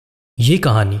ये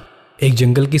कहानी एक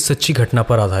जंगल की सच्ची घटना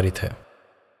पर आधारित है।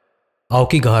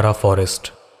 आओकीगाहरा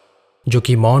फॉरेस्ट, जो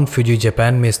कि माउंट फ्यूजी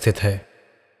जापान में स्थित है,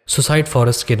 सुसाइड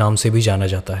फॉरेस्ट के नाम से भी जाना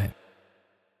जाता है।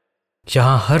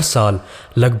 यहाँ हर साल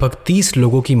लगभग 30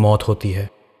 लोगों की मौत होती है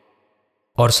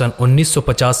और सन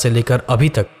 1950 से लेकर अभी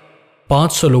तक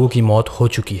 500 लोगों की मौत हो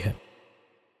चुकी है।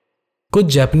 कुछ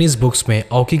जापानीज बुक्स में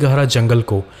आओकीगाहरा जंगल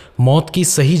को मौत की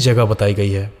सही जगह बताई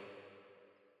गई है।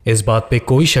 इस बात पे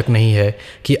कोई शक नहीं है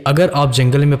कि अगर आप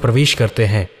जंगल में प्रवेश करते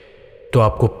हैं तो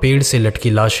आपको पेड़ से लटकी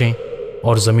लाशें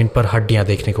और जमीन पर हड्डियां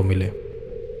देखने को मिले।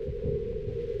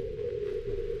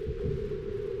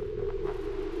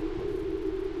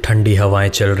 ठंडी हवाएं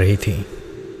चल रही थी।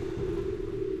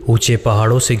 ऊंचे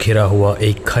पहाड़ों से घिरा हुआ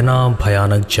एक घना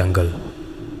भयानक जंगल।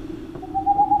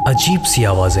 अजीब सी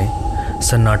आवाजें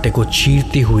सन्नाटे को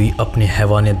चीरती हुई अपनी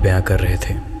हैवानियत बयां कर रहे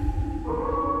थे।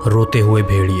 रोते हुए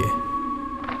भेड़िए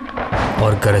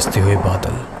और गरजते हुए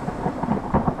बादल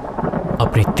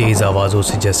अपनी तेज आवाजों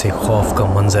से जैसे खौफ का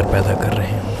मंजर पैदा कर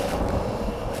रहे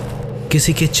हों।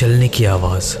 किसी के चलने की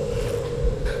आवाज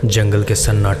जंगल के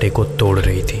सन्नाटे को तोड़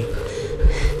रही थी।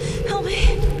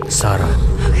 सारा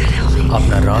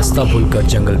अपना रास्ता भूलकर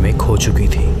जंगल में खो चुकी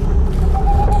थी।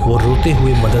 वो रोते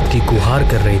हुए मदद की गुहार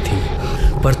कर रही थी,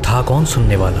 पर था कौन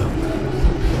सुनने वाला।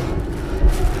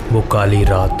 वो काली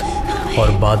रात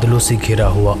और बादलों से घिरा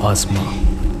हुआ आसमां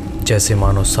जैसे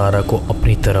मानो सारा को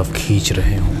अपनी तरफ खींच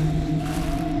रहे हों।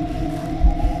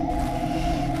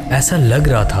 ऐसा लग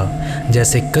रहा था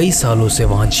जैसे कई सालों से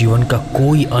वहां जीवन का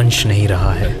कोई अंश नहीं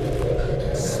रहा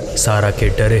है। सारा के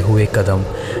डरे हुए कदम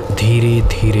धीरे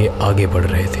धीरे आगे बढ़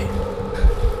रहे थे।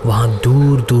 वहां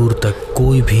दूर दूर तक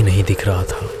कोई भी नहीं दिख रहा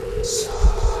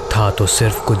था तो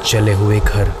सिर्फ कुछ जले हुए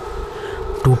घर,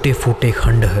 टूटे फूटे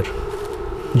खंडहर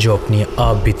जो अपनी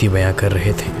आप बीती बयां कर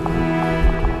रहे थे।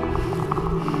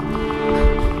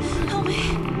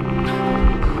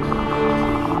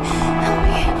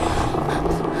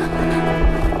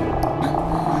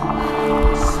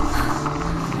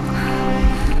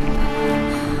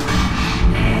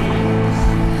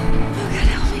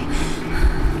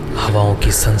 हवाओं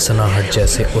की सनसनाहट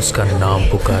जैसे उसका नाम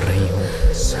पुकार रही हूं।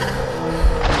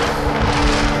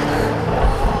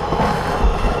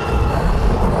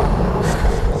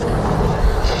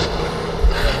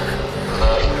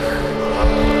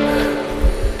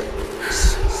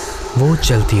 वो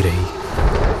चलती रही,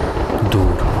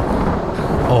 दूर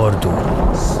और दूर,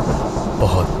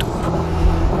 बहुत दूर।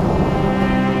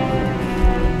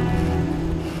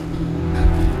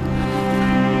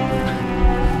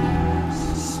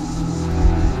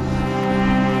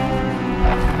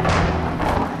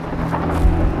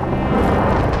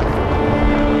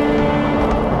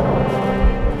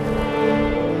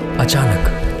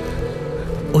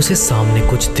 अचानक उसे सामने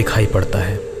कुछ दिखाई पड़ता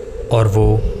है और वो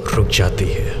रुक जाती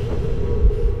है।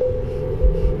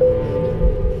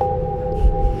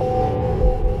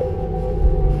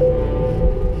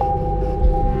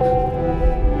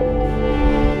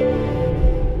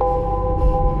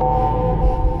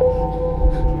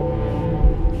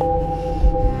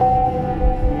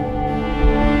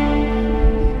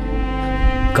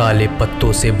 काले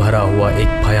पत्तों से भरा हुआ एक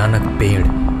भयानक पेड़,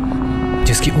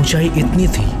 जिसकी ऊंचाई इतनी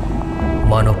थी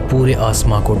मानो पूरे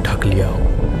आसमां को ढक लिया हो।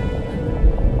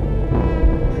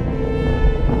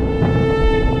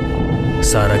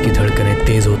 सारा की धड़कनें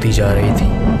तेज होती जा रही थी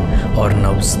और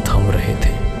नब्ज थम रहे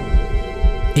थे।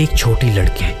 एक छोटी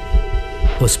लड़की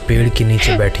उस पेड़ के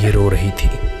नीचे बैठी रो रही थी।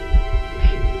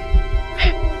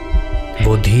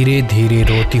 वो धीरे धीरे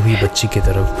रोती हुई बच्ची की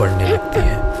तरफ बढ़ने लगती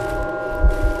है।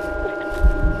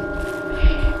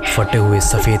 फटे हुए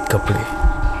सफेद कपड़े,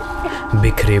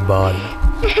 बिखरे बाल,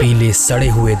 पीले सड़े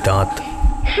हुए दांत।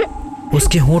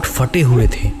 उसके होंठ फटे हुए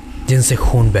थे जिनसे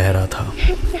खून बह रहा था।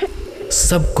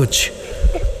 सब कुछ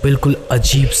बिल्कुल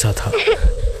अजीब सा था।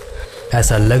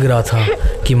 ऐसा लग रहा था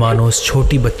कि मानो उस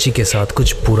छोटी बच्ची के साथ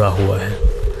कुछ बुरा हुआ है।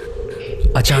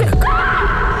 अचानक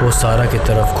वो सारा की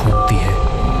तरफ घूमती है।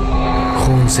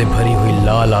 खून से भरी हुई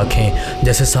लाल आंखें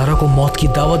जैसे सारा को मौत की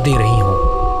दावत दे रही हों।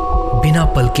 बिना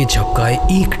पलके झपकाए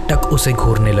एक टक उसे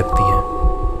घूरने लगती है।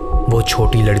 वो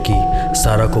छोटी लड़की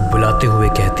सारा को बुलाते हुए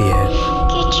कहती है,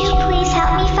 Could you please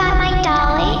help me find my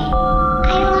dolly?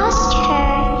 I lost her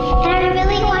and I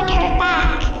really want her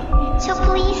back. So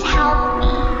please help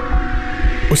me.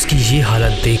 उसकी ये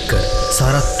हालत देखकर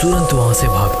सारा तुरंत वहां से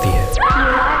भागती है।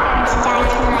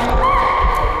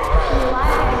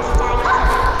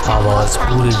 आवाज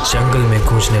पूरे जंगल में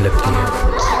गूंजने लगती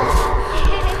है।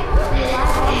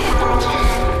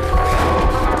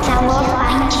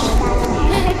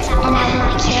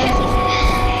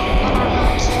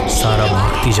 सारा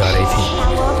भागती जा रही थी,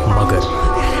 मगर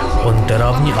उन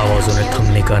डरावनी आवाज़ों ने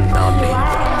थमने का नाम नहीं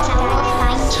लिया।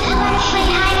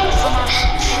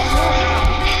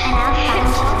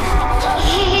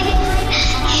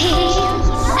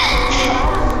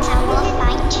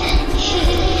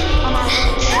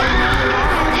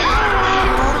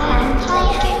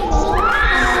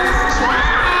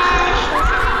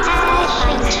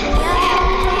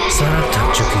 सारा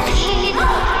थक चुकी थी।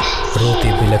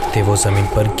 रोते बिलखते वो जमीन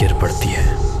पर गिर पड़ती है।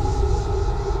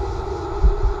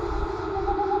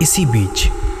 इसी बीच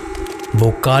वो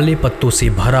काले पत्तों से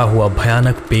भरा हुआ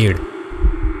भयानक पेड़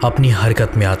अपनी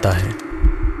हरकत में आता है।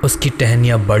 उसकी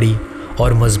टहनियाँ बड़ी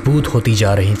और मजबूत होती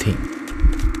जा रही थीं।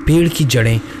 पेड़ की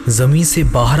जड़ें जमीन से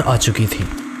बाहर आ चुकी थीं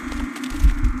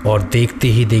और देखते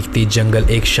ही देखते जंगल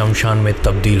एक शमशान में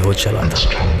तब्दील हो चला था।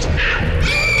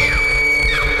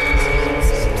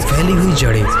 फैली हुई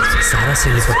जड़ें सारा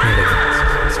से लिपटने लगी।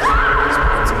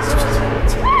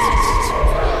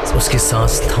 उसकी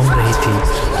सांस थम रही थी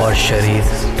और शरीर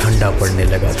ठंडा पड़ने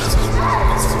लगा था।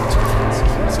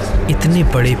 इतने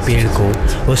बड़े पेड़ को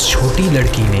उस छोटी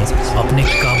लड़की ने अपने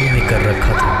काबू में कर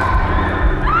रखा था।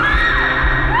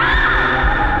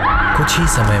 कुछ ही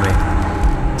समय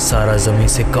में सारा जमीन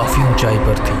से काफी ऊंचाई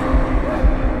पर थी।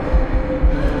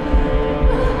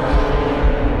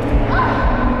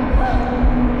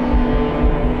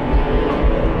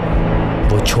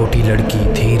 वो छोटी लड़की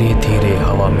धीरे धीरे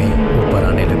हवा में ऊपर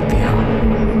आने लगती है।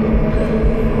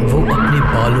 वो अपने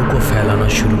बालों को फैलाना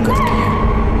शुरू करती है।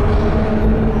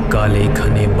 काले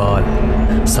घने बाल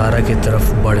सारा की तरफ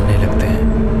बढ़ने लगते हैं।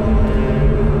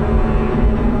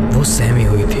 वो सहमी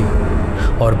हुई थी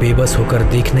और बेबस होकर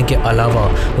देखने के अलावा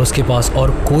उसके पास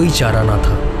और कोई चारा ना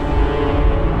था।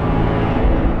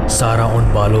 सारा उन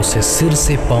बालों से सिर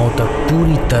से पांव तक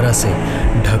पूरी तरह से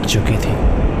ढक चुकी थी।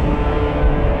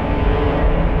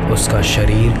 उसका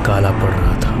शरीर काला पड़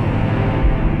रहा था।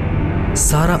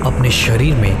 सारा अपने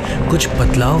शरीर में कुछ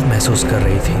बदलाव महसूस कर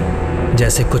रही थी,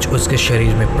 जैसे कुछ उसके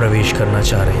शरीर में प्रवेश करना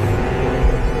चाह रही हो।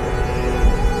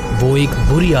 वो एक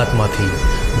बुरी आत्मा थी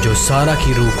जो सारा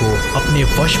की रूह को अपने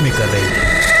वश में कर रही थी।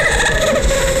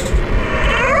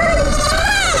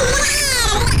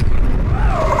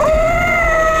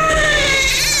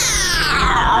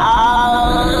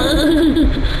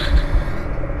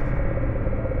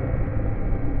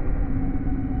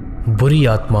 बुरी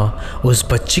आत्मा उस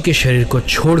बच्ची के शरीर को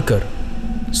छोड़कर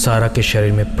सारा के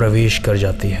शरीर में प्रवेश कर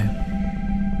जाती है।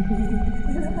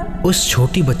 उस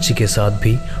छोटी बच्ची के साथ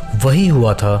भी वही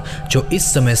हुआ था जो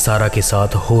इस समय सारा के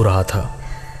साथ हो रहा था।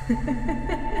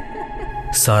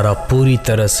 सारा पूरी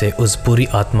तरह से उस बुरी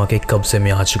आत्मा के कब्जे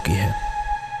में आ चुकी है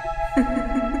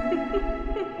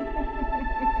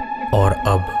और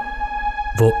अब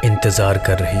वो इंतजार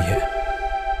कर रही है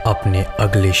अपने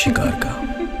अगले शिकार का।